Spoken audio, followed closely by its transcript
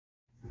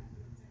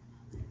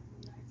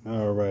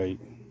All right,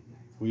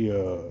 we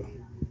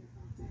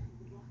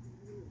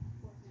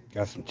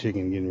got some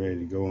chicken getting ready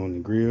to go on the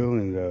grill,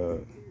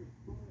 and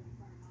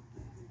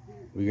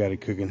we got it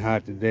cooking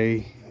hot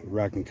today.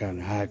 Rocking kind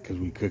of hot because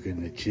we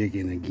cooking the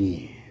chicken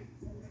again.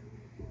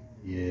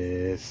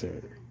 Yes,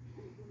 sir.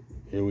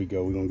 Here we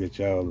go. We're gonna get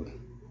y'all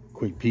a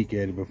quick peek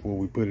at it before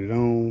we put it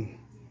on,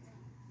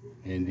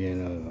 and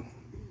then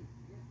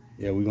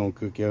yeah, we're gonna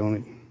cook on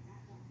it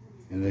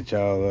and let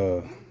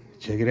y'all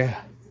check it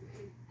out.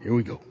 Here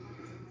we go.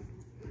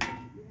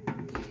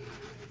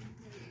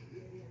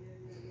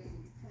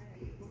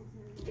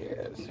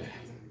 Yes.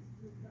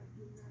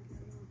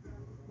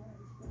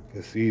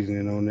 Good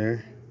seasoning on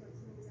there.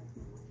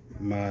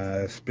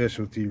 My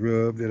specialty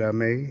rub that I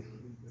made.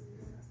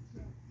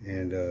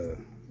 And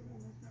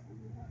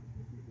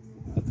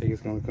I think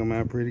it's gonna come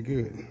out pretty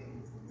good.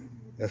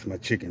 That's my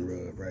chicken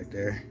rub right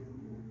there.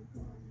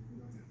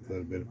 A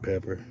little bit of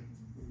pepper,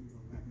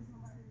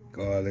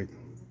 garlic.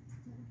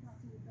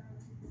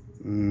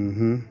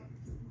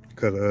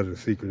 Couple of other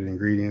secret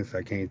ingredients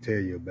I can't tell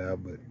you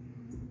about, but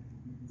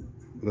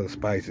little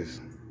spices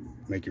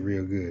make it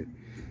real good.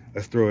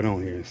 Let's throw it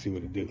on here and see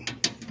what it do.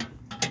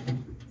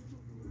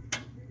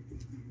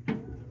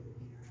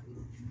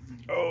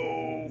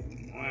 Oh,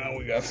 well,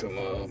 we got some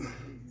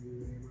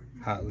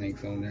hot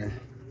links on there.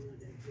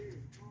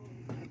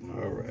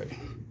 All right.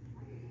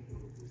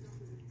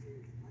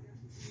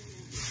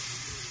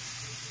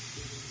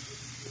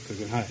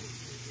 Cooking hot.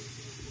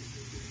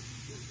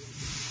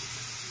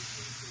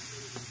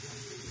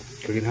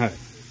 Cooking hot.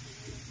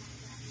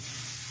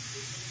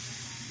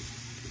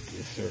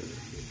 Yes, sir.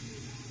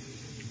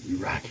 We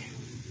rocking.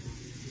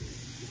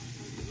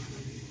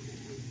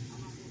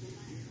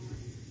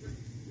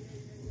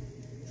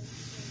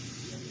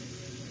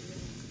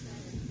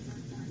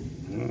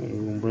 We're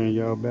gonna bring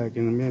y'all back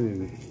in a minute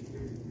and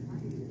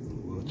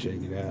we'll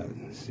check it out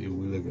and see what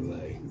we looking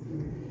like.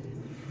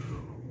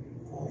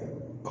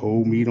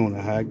 Cold meat on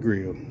a hot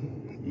grill.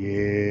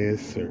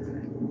 Yes,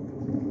 sir.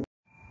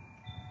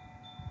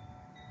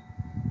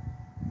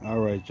 All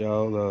right,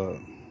 y'all.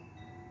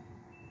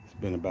 It's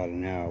been about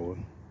an hour,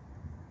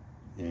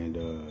 and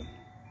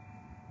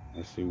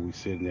let's see what we're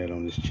sitting at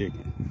on this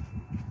chicken.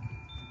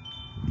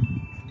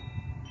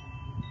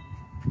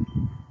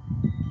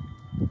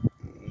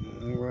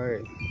 All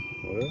right.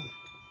 Well,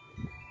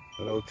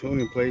 the old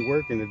tuning plate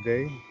working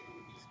today.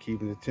 It's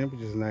keeping the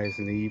temperatures nice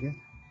and even.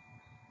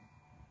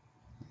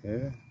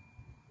 Yeah.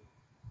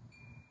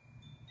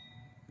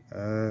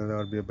 It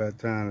ought to be about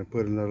time to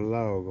put another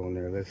log on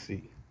there. Let's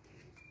see.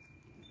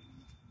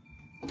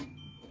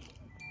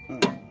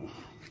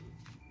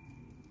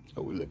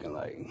 What we looking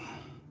like?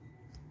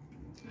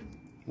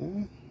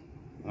 Yeah.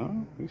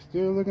 Oh, we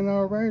still looking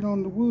all right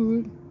on the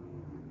wood.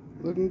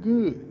 Looking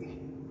good.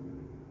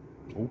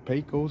 Old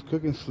Payco's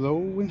cooking slow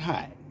and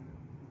hot.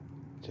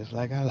 Just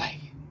like I like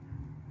it.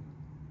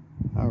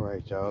 All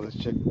right, y'all. Let's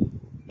check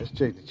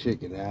the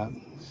chicken out.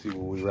 See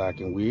what we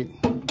rocking with.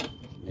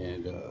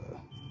 And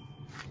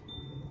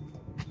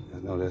I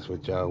know that's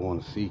what y'all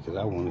want to see, because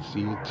I want to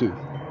see it too.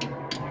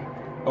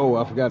 Oh,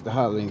 I forgot the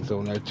hot links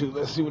on there too.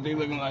 Let's see what they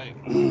looking like.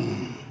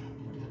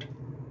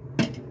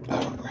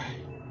 All right.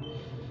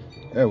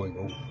 There we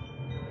go.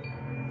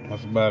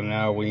 That's about an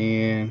hour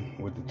in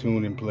with the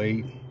tuning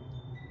plate.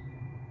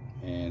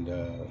 And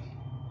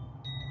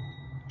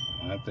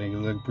I think it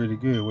looked pretty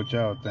good. What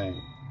y'all think?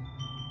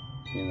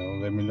 You know,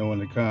 let me know in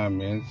the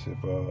comments if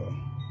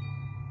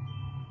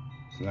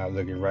it's not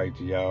looking right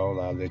to y'all.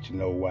 I'll let you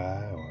know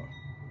why, or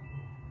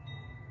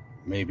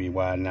maybe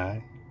why not.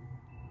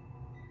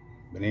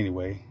 But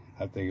anyway,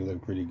 I think it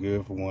looked pretty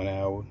good for 1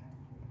 hour.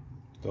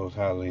 Those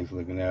hot links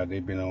looking out,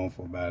 they've been on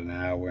for about an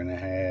hour and a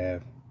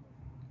half.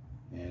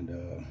 And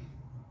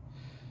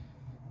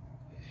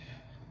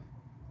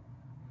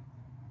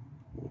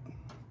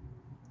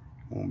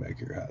come on back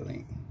here, hot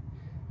link.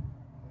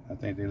 I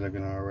think they're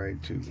looking all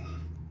right too.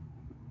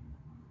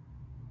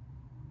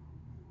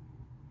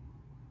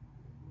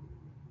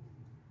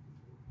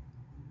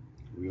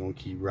 We're gonna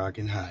keep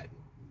rocking hot.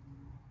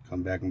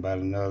 Come back in about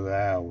another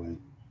hour and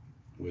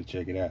we'll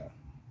check it out.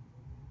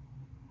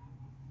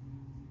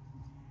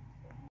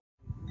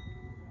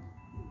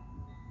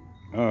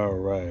 All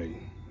right,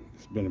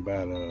 it's been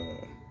about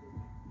an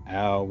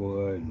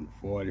hour and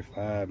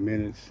 45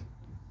 minutes.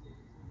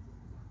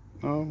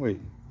 Oh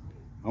wait,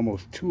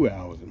 almost 2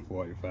 hours and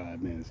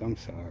 45 minutes. I'm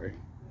sorry.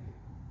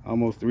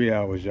 Almost 3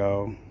 hours,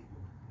 y'all,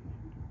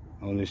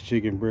 on this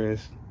chicken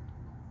breast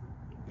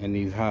and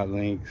these hot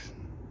links.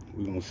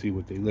 We're gonna see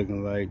what they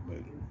looking like,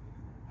 but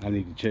I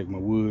need to check my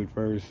wood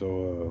first,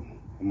 so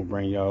I'm gonna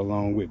bring y'all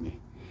along with me.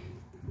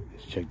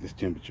 Let's check this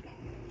temperature.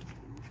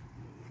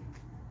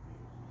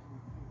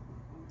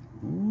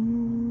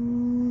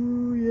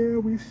 Ooh, yeah,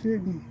 we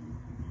sitting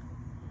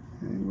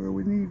where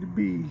we need to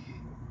be.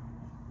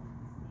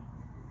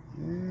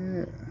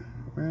 Yeah,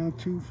 around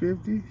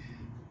 250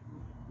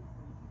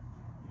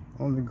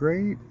 on the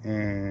grate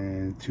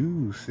and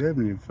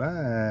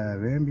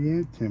 275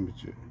 ambient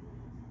temperature.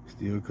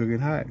 Still cooking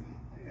hot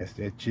That's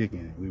that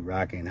chicken. We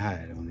rocking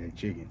hot on that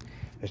chicken.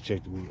 Let's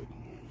check the wood.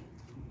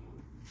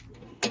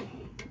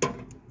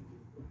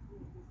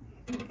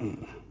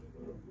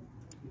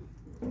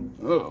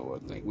 Oh, I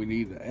think we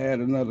need to add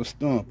another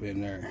stump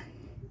in there.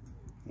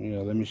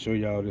 Yeah, let me show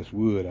y'all this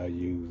wood I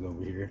use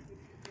over here.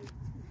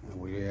 And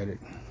we added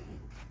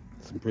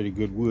some pretty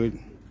good wood.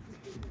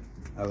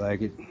 I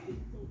like it.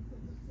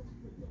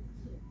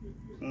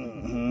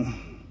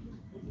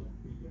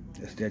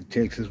 That's that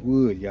Texas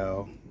wood,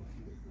 y'all.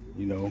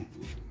 You know,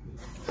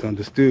 it's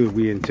understood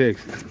we in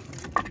Texas.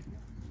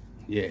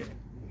 Yeah.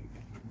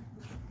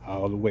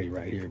 All the way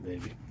right here,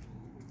 baby.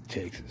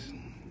 Texas.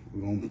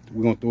 We're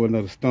gonna throw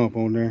another stump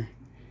on there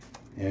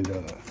and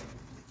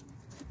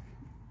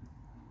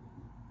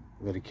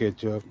let it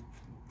catch up.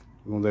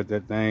 We're gonna let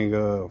that thing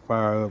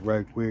fire up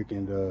right quick,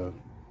 and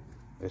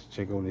let's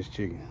check on this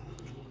chicken.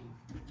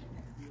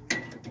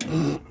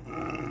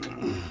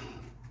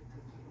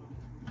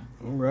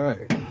 All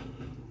right,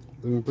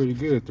 looking pretty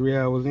good. 3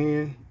 hours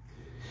in.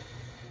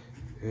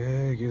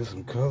 Yeah, get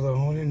some color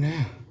on it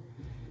now.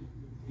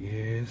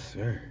 Yes,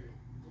 sir.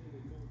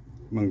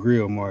 My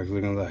grill marks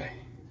looking like.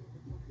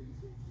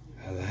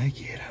 I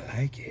like it. I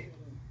like it.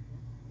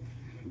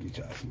 Get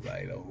y'all some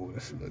light. Oh,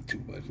 that's a little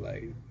too much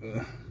light.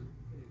 There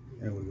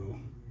we go.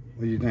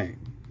 What do you think?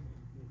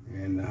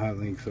 And the hot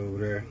links over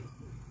there.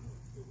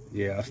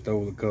 Yeah, I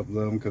stole a couple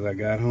of them because I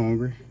got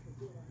hungry.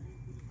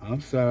 I'm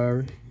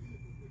sorry.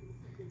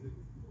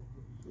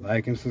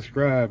 Like and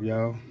subscribe,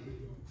 y'all.